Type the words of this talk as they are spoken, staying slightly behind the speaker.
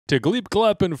to Gleep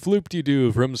Clap and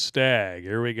Floop-de-Doo from Stag.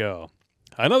 Here we go.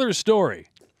 Another story.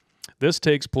 This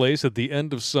takes place at the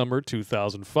end of summer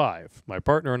 2005. My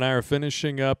partner and I are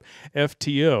finishing up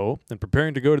FTO and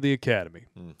preparing to go to the academy.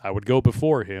 I would go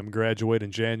before him, graduate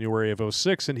in January of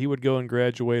 06, and he would go and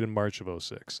graduate in March of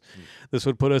 06. This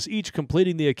would put us each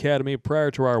completing the academy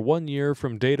prior to our 1 year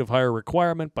from date of hire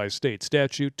requirement by state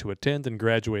statute to attend and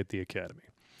graduate the academy.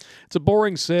 It's a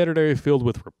boring Saturday filled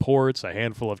with reports, a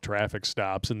handful of traffic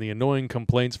stops, and the annoying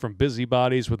complaints from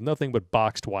busybodies with nothing but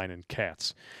boxed wine and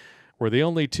cats. We're the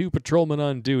only 2 patrolmen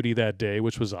on duty that day,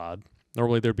 which was odd.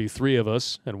 Normally there'd be 3 of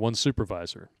us and 1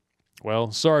 supervisor.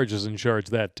 Well, Sarge is in charge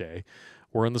that day.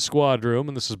 We're in the squad room,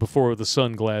 and this is before the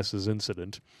sunglasses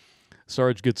incident.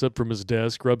 Sarge gets up from his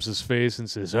desk, rubs his face, and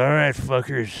says, "All right,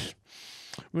 fuckers.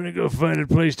 I'm going to go find a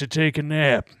place to take a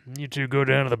nap. You 2 go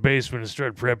down to the basement and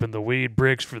start prepping the weed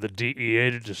bricks for the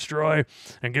DEA to destroy,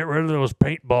 and get rid of those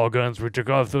paintball guns we took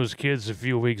off those kids a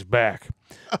few weeks back.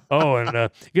 Oh,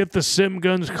 and get the sim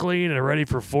guns clean and ready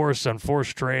for force on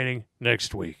force training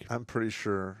next week." I'm pretty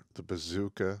sure the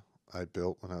bazooka I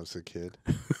built when I was a kid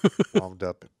wound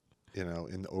up, in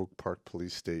the Oak Park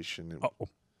Police Station.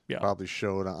 It probably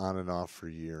showed on and off for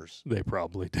years. They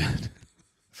probably did.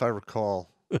 If I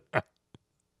recall,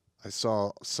 I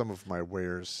saw some of my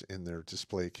wares in their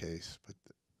display case, but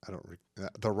I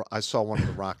don't. I saw one of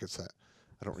the rockets.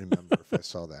 I don't remember if I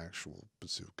saw the actual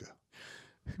bazooka.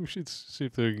 We should see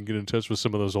if they can get in touch with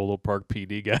some of those old Oak Park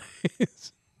PD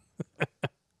guys.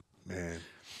 Man,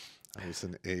 I was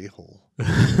an a-hole.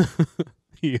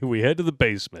 We head to the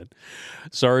basement.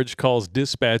 Sarge calls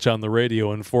dispatch on the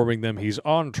radio, informing them he's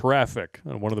on traffic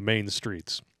on one of the main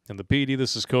streets. And the PD,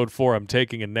 this is code for I'm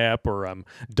taking a nap or I'm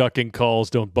ducking calls.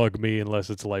 Don't bug me unless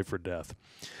it's life or death.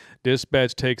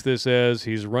 Dispatch takes this as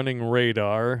he's running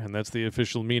radar, and that's the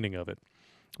official meaning of it.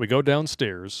 We go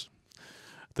downstairs.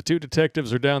 The 2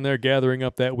 detectives are down there gathering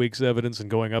up that week's evidence and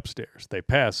going upstairs. They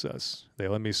pass us. They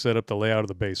let me set up the layout of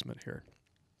the basement here.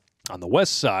 On the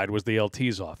west side was the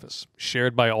LT's office,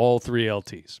 shared by all 3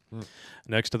 LTs.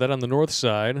 Next to that on the north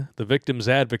side, the victim's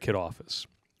advocate office,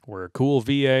 where a cool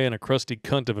VA and a crusty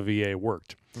cunt of a VA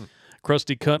worked.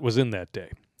 Crusty cunt was in that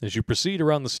day. As you proceed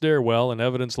around the stairwell, an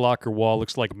evidence locker wall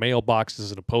looks like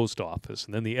mailboxes at a post office,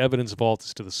 and then the evidence vault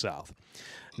is to the south.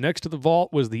 Next to the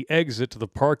vault was the exit to the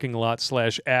parking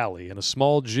lot/alley and a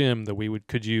small gym that we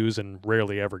could use and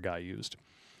rarely ever got used.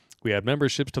 We had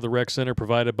memberships to the rec center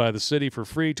provided by the city for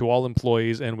free to all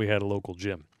employees, and we had a local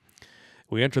gym.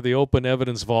 We enter the open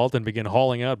evidence vault and begin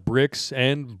hauling out bricks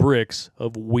and bricks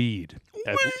of weed.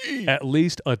 At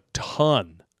least a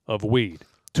ton of weed.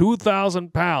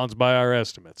 2,000 pounds by our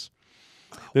estimates.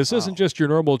 This isn't just your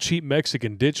normal cheap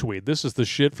Mexican ditchweed. This is the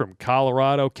shit from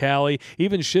Colorado, Cali,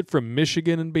 even shit from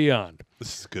Michigan and beyond.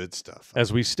 This is good stuff.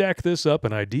 As we stack this up,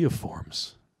 an idea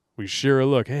forms. We share a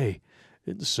look. Hey,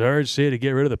 didn't Sarge say to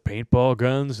get rid of the paintball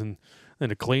guns and then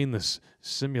to clean the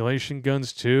simulation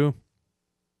guns too?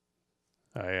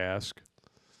 I ask.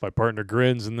 My partner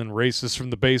grins and then races from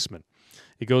the basement.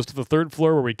 He goes to the 3rd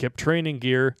floor where we kept training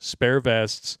gear, spare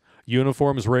vests,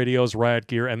 uniforms, radios, riot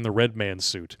gear, and the red man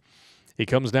suit. He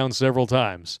comes down several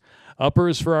times.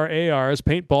 Uppers for our ARs,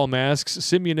 paintball masks,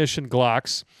 simunition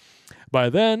Glocks. By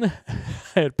then,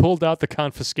 I had pulled out the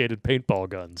confiscated paintball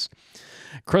guns.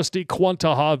 Crusty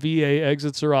Quantaha VA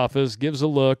exits her office, gives a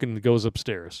look, and goes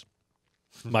upstairs.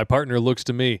 My partner looks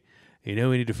to me. We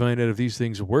need to find out if these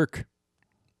things work.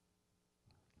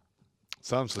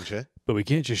 Sounds legit. But we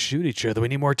can't just shoot each other. We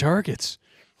need more targets.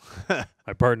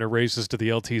 My partner races to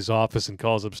the LT's office and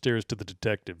calls upstairs to the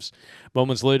detectives.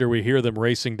 Moments later, we hear them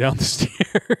racing down the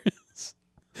stairs.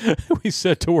 We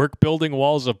set to work building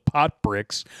walls of pot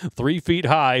bricks 3 feet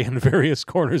high in various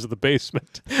corners of the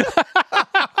basement.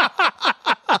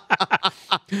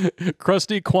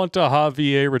 Crusty Quantaha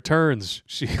VA returns.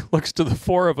 She looks to the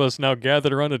 4 of us now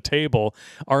gathered around a table,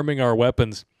 arming our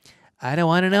weapons. I don't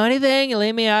want to know anything.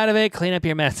 Leave me out of it. Clean up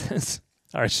your messes.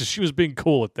 All right, so she was being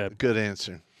cool at that. Good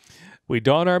answer. We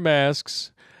don our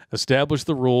masks, establish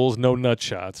the rules, no nut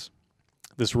shots.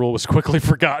 This rule was quickly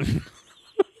forgotten.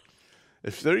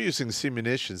 If they're using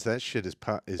simunitions, that shit is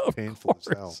painful as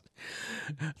hell.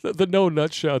 The no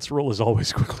nut shots rule is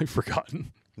always quickly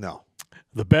forgotten. No.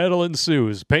 The battle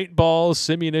ensues. Paintballs,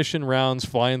 simunition rounds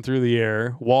flying through the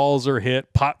air. Walls are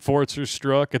hit. Pot forts are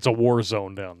struck. It's a war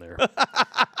zone down there.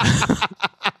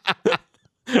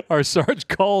 Our Sarge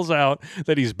calls out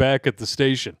that he's back at the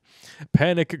station.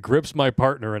 Panic grips my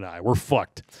partner and I. We're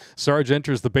fucked. Sarge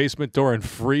enters the basement door and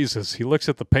freezes. He looks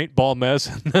at the paintball mess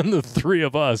and then the 3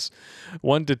 of us.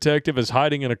 One detective is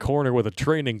hiding in a corner with a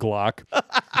training Glock.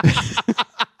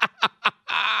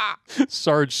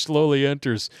 Sarge slowly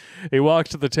enters. He walks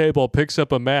to the table, picks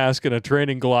up a mask and a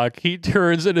training Glock. He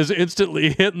turns and is instantly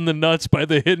hit in the nuts by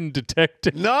the hidden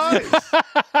detective. Nice.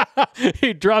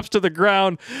 He drops to the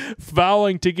ground,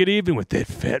 vowing to get even with that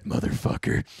fat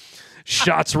motherfucker.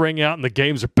 Shots ring out and the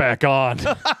games are back on.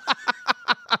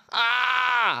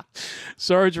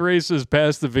 Sarge races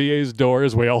past the VA's door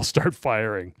as we all start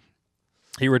firing.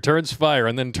 He returns fire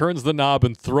and then turns the knob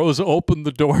and throws open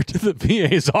the door to the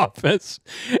VA's office.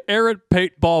 Errant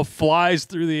paintball flies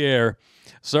through the air.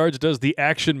 Sarge does the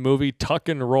action movie tuck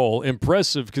and roll,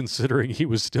 impressive considering he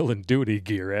was still in duty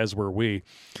gear, as were we.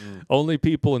 Only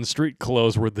people in street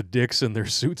clothes were the dicks in their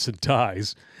suits and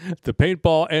ties. The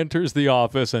paintball enters the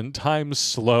office and time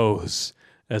slows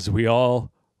as we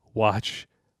all watch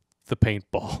the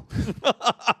paintball.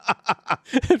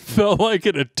 It felt like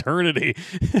an eternity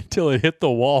until it hit the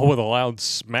wall with a loud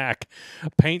smack.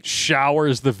 Paint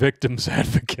showers the victim's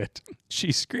advocate.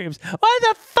 She screams, "What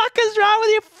the fuck is wrong with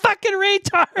you fucking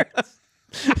retards?"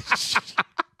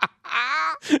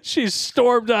 She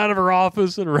stormed out of her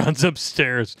office and runs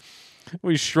upstairs.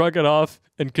 We shrug it off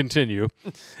and continue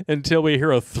until we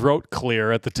hear a throat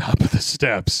clear at the top of the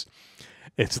steps.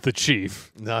 It's the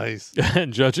chief. Nice.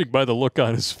 And judging by the look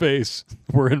on his face,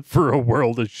 we're in for a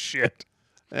world of shit.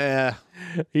 Yeah.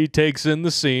 He takes in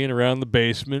the scene around the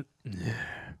basement.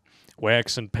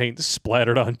 Wax and paint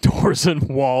splattered on doors and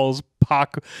walls.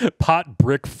 Pot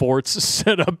brick forts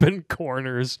set up in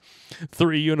corners.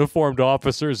 3 uniformed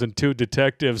officers and 2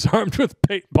 detectives armed with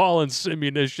paintball and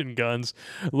simunition guns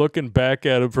looking back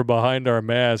at him from behind our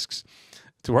masks.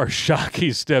 To our shock,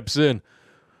 he steps in.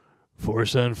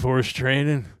 Force on force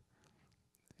training?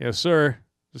 Yes, sir.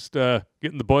 Just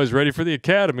getting the boys ready for the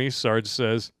academy, Sarge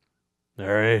says. All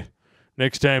right.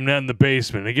 Next time, not in the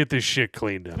basement. And get this shit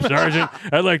cleaned up. Sergeant,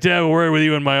 I'd like to have a word with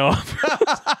you in my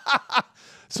office.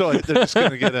 So they're just going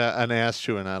to get an ass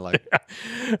chewing. I like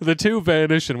it. The 2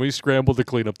 vanish, and we scramble to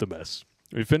clean up the mess.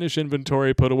 We finish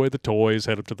inventory, put away the toys,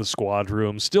 head up to the squad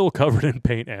room, still covered in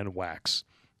paint and wax.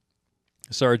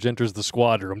 Sarge enters the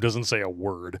squad room, doesn't say a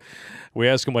word. We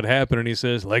ask him what happened, and he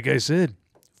says, like I said,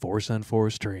 force on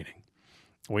force training.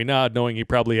 We nod, knowing he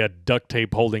probably had duct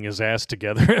tape holding his ass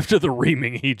together after the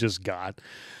reaming he just got.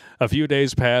 A few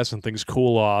days pass, and things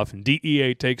cool off, and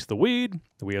DEA takes the weed.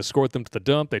 We escort them to the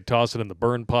dump. They toss it in the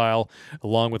burn pile.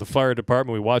 Along with the fire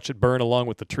department, we watch it burn along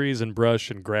with the trees and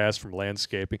brush and grass from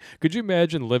landscaping. Could you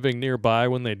imagine living nearby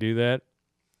when they do that?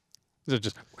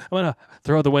 Just, I'm going to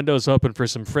throw the windows open for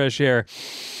some fresh air.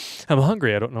 I'm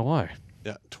hungry. I don't know why.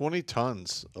 Yeah, 20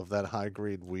 tons of that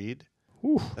high-grade weed.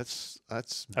 Whew. That's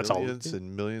millions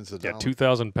and millions of dollars.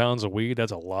 2,000 pounds of weed.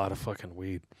 That's a lot of fucking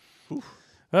weed. Oof.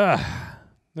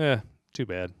 Yeah, too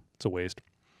bad. It's a waste.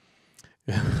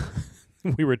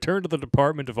 We return to the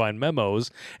department to find memos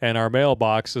and our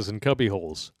mailboxes and cubby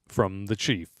holes from the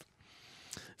chief.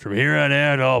 From here on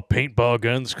out, all paintball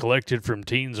guns collected from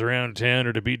teens around town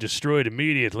are to be destroyed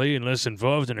immediately unless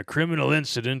involved in a criminal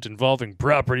incident involving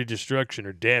property destruction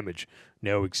or damage.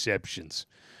 No exceptions.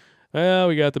 Well,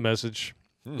 we got the message,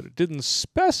 but it didn't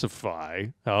specify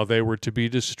how they were to be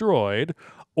destroyed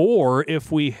or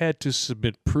if we had to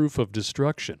submit proof of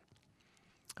destruction.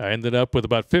 I ended up with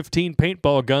about 15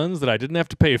 paintball guns that I didn't have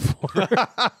to pay for.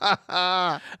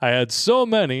 I had so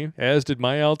many, as did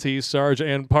my LT, Sarge,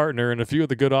 and partner, and a few of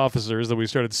the good officers, that we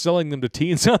started selling them to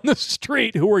teens on the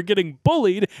street who were getting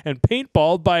bullied and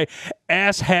paintballed by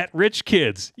ass-hat rich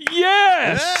kids.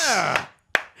 Yes! Yeah!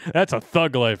 That's a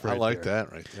thug life right there. I like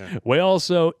that right there. We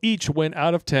also each went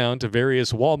out of town to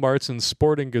various Walmarts and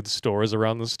sporting goods stores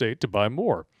around the state to buy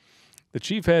more. The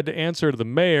chief had to answer to the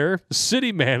mayor, the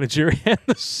city manager, and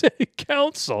the city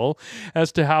council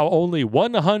as to how only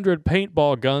 100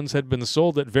 paintball guns had been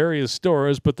sold at various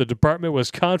stores, but the department was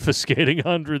confiscating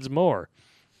hundreds more.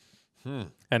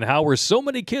 And how were so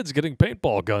many kids getting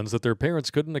paintball guns that their parents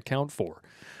couldn't account for?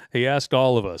 He asked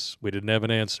all of us. We didn't have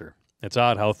an answer. It's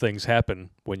odd how things happen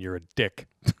when you're a dick.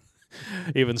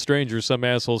 Even stranger, some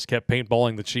assholes kept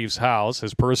paintballing the chief's house,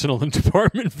 his personal and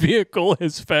department vehicle,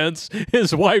 his fence,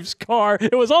 his wife's car.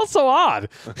 It was also odd.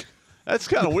 That's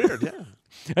kind of weird, yeah.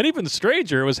 And even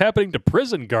stranger, it was happening to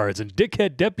prison guards and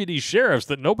dickhead deputy sheriffs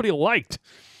that nobody liked.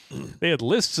 They had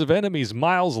lists of enemies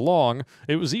miles long.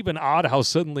 It was even odd how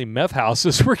suddenly meth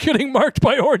houses were getting marked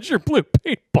by orange or blue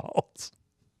paintballs.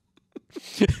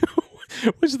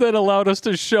 Which then allowed us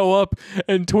to show up,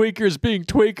 and tweakers being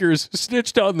tweakers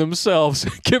snitched on themselves,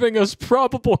 giving us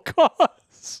probable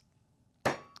cause.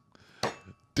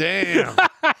 Damn.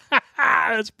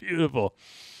 That's beautiful.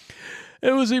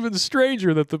 It was even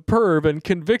stranger that the perv and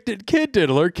convicted kid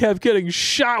diddler kept getting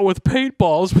shot with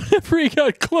paintballs whenever he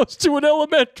got close to an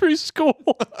elementary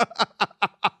school.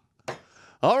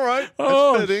 All right. That's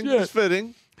Oh, fitting. shit. It's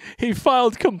fitting. He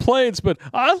filed complaints, but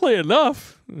oddly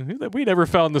enough, we never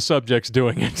found the subjects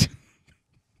doing it.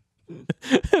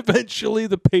 Eventually,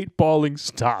 the paintballing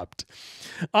stopped.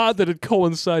 Odd that it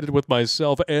coincided with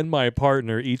myself and my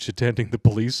partner each attending the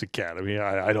police academy.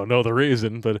 I don't know the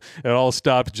reason, but it all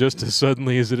stopped just as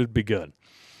suddenly as it had begun.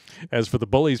 As for the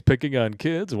bullies picking on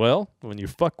kids, well, when you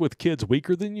fuck with kids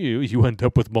weaker than you end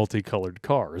up with multicolored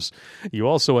cars. You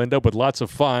also end up with lots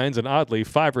of fines and, oddly,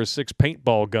 5 or 6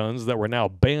 paintball guns that were now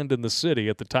banned in the city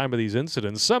at the time of these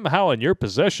incidents, somehow in your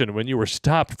possession when you were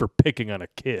stopped for picking on a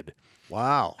kid.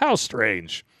 Wow. How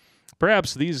strange.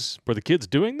 Perhaps these were the kids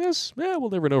doing this? We'll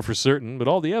never know for certain, but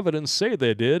all the evidence say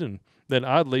they did, and then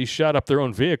oddly shot up their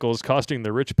own vehicles, costing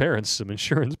their rich parents some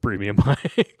insurance premium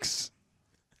hikes.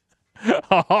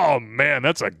 Oh, man,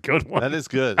 that's a good one. That is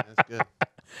good. That's good.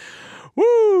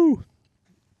 Woo!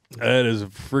 That is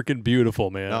freaking beautiful,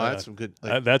 man. No, that's some good.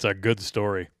 Like, That's a good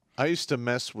story. I used to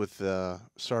mess with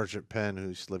Sergeant Penn, who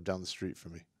used to live down the street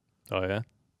from me. Oh, yeah?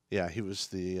 Yeah, he was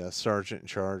the sergeant in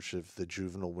charge of the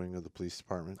juvenile wing of the police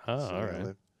department. Oh, That's all where I right.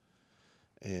 lived.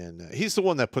 And he's the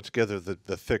one that put together the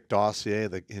thick dossier,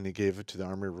 and he gave it to the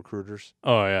Army recruiters.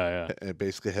 Oh, yeah, yeah. It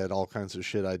basically had all kinds of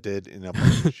shit I did and a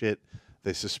bunch of shit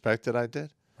they suspected I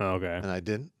did, Okay. and I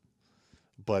didn't.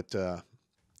 But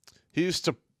he used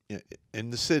to, in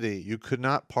the city, you could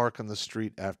not park on the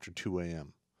street after 2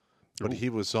 a.m. But Ooh. he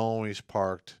was always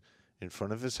parked in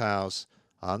front of his house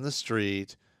on the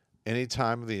street any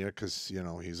time of the year because,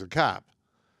 he's a cop.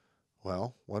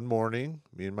 Well, one morning,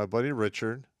 me and my buddy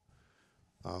Richard,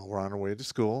 we're on our way to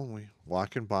school, and we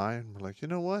walking by, and we're like, you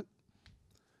know what?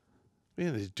 We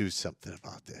need to do something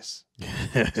about this.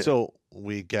 So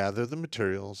we gather the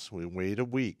materials. We wait a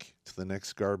week to the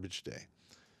next garbage day.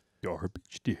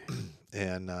 Garbage day.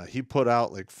 And he put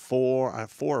out like 4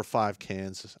 or 5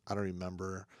 cans. I don't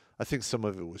remember. I think some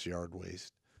of it was yard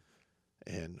waste.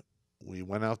 And we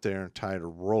went out there and tied a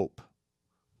rope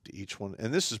to each one.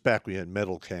 And this is back when we had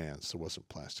metal cans. There wasn't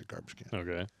plastic garbage cans.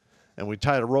 Okay. And we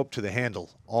tied a rope to the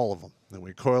handle, all of them. Then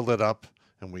we coiled it up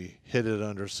and we hid it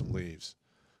under some leaves.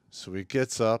 So he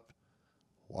gets up,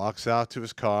 walks out to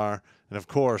his car, and of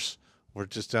course, we're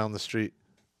just down the street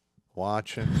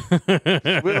watching.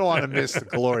 We don't want to miss the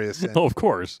glorious end. Oh, of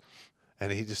course. And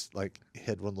he just he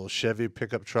had one of those Chevy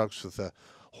pickup trucks with the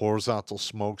horizontal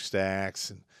smokestacks,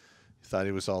 and he thought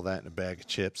he was all that in a bag of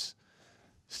chips.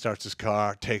 Starts his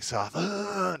car, takes off,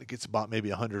 and it gets about maybe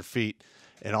 100 feet,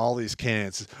 and all these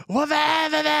cans, garbage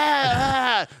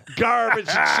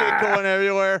and shit going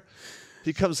everywhere.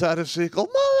 He comes out of his vehicle,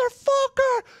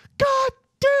 motherfucker,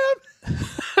 goddamn.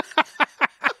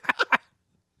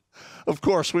 Of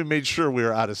course, we made sure we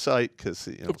were out of sight because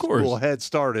Of course. school had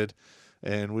started,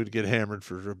 and we'd get hammered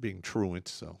for being truant.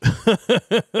 So,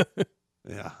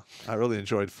 yeah, I really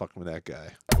enjoyed fucking with that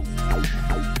guy.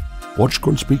 Watch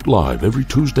Grunt Speak live every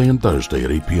Tuesday and Thursday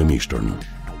at 8 p.m. Eastern.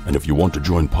 And if you want to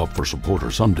join Pop for Supporter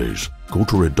Sundays, go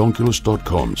to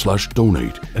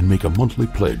redonkulous.com/donate and make a monthly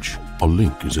pledge. A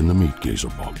link is in the Meat Gazer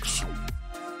box.